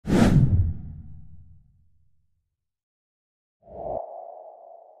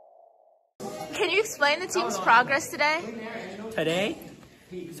can you explain the team's progress today? Today,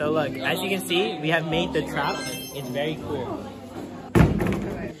 so look, as you can see, we have made the trap. It's very cool.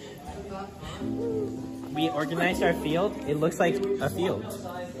 We organized our field. It looks like a field.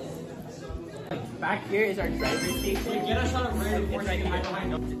 Back here is our driver station.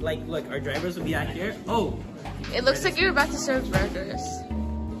 Like, look, our drivers will be out here. Oh! It looks like you're about to serve burgers.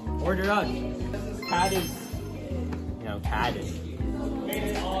 Order up. CAD is, you know, CAD is.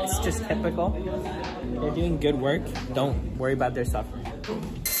 It's just typical. They're doing good work. Don't worry about their suffering.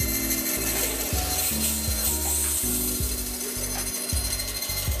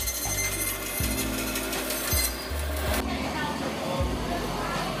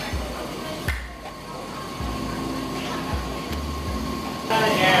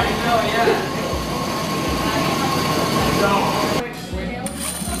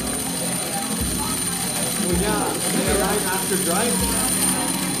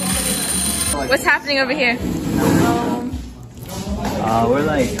 What's happening over here? We're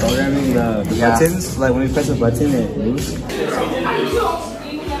like programming the buttons. Like when we press a button, it moves. In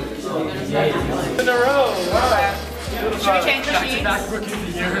a row. Wow. Should we change the sheets?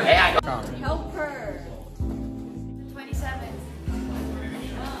 Help her. 27.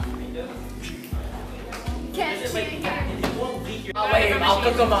 Can't see. I'll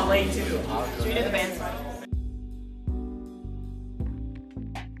cook them on lane 2. Should we do the band side?